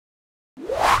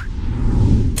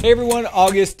Hey everyone,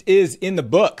 August is in the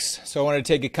books, so I want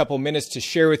to take a couple minutes to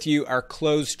share with you our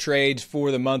closed trades for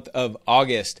the month of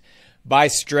August. By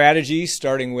strategy,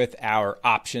 starting with our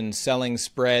option selling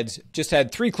spreads, just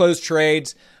had 3 closed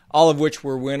trades, all of which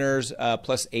were winners,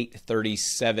 plus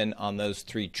 837 on those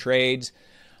 3 trades.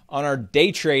 On our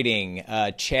day trading,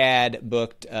 Chad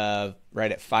booked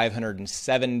right at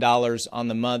 $507 on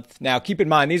the month. Now, keep in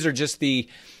mind, these are just the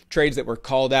trades that were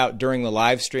called out during the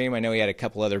live stream. I know he had a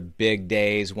couple other big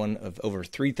days, one of over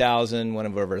 3,000, one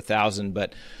of over 1,000,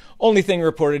 but only thing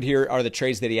reported here are the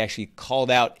trades that he actually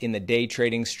called out in the day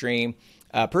trading stream.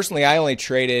 Personally, I only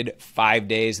traded 5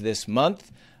 days this month,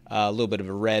 a little bit of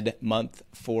a red month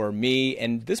for me,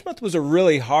 and this month was a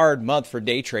really hard month for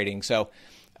day trading, so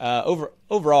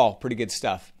overall, pretty good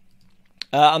stuff.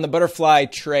 On the butterfly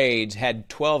trades, had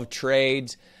 12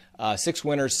 trades, 6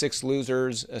 winners, 6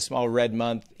 losers, a small red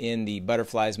month in the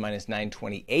butterflies, minus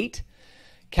 928.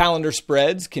 Calendar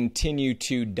spreads continue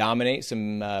to dominate.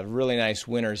 Some really nice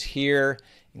winners here,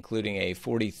 including a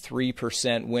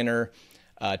 43% winner.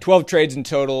 12 trades in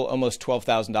total, almost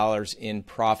 $12,000 in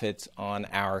profits on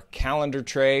our calendar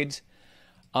trades.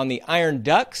 On the Iron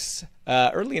Ducks,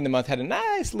 early in the month had a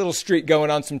nice little streak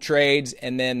going on some trades,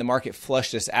 and then the market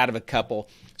flushed us out of a couple.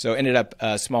 So ended up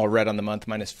a small red on the month,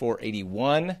 minus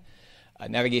 481.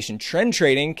 Navigation trend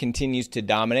trading continues to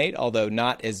dominate, although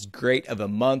not as great of a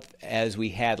month as we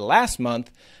had last month,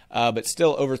 but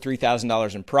still over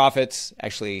 $3,000 in profits,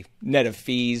 actually net of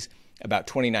fees, about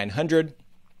 $2,900.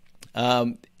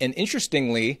 And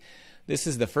interestingly, this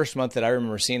is the first month that I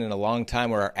remember seeing in a long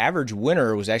time where our average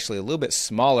winner was actually a little bit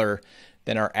smaller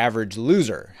than our average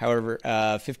loser. However,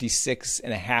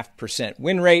 56.5%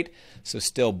 win rate, so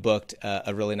still booked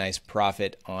a really nice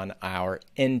profit on our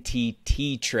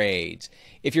NTT trades.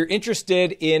 If you're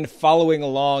interested in following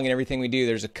along and everything we do,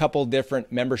 there's a couple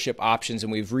different membership options,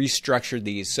 and we've restructured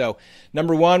these. So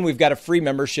number one, we've got a free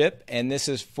membership, and this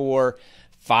is for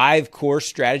 5 core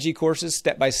strategy courses,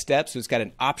 step by step. So it's got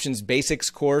an options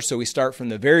basics course. So we start from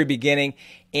the very beginning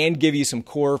and give you some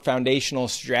core foundational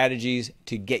strategies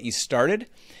to get you started.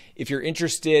 If you're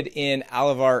interested in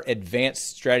all of our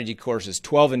advanced strategy courses,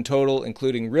 12 in total,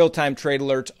 including real-time trade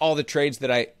alerts, all the trades that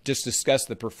I just discussed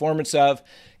the performance of,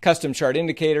 custom chart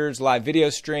indicators, live video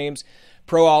streams,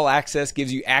 Pro All Access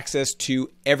gives you access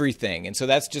to everything. And so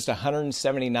that's just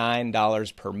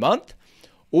 $179 per month.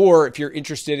 Or if you're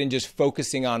interested in just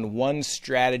focusing on one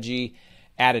strategy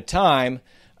at a time,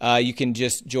 you can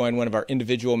just join one of our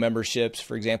individual memberships.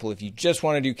 For example, if you just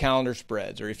want to do calendar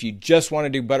spreads, or if you just want to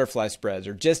do butterfly spreads,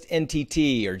 or just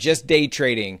NTT, or just day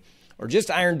trading, or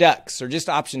just Iron Ducks, or just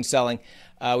option selling,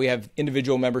 we have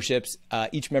individual memberships.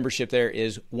 Each membership there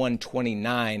is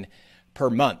 $129 per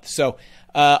month. So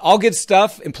all good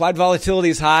stuff. Implied volatility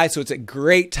is high, so it's a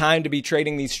great time to be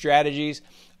trading these strategies.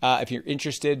 If you're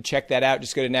interested, check that out.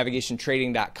 Just go to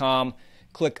NavigationTrading.com,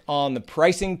 click on the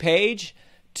pricing page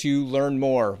to learn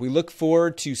more. We look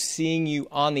forward to seeing you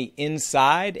on the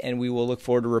inside, and we will look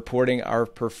forward to reporting our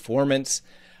performance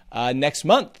next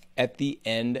month at the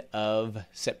end of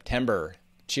September.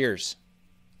 Cheers.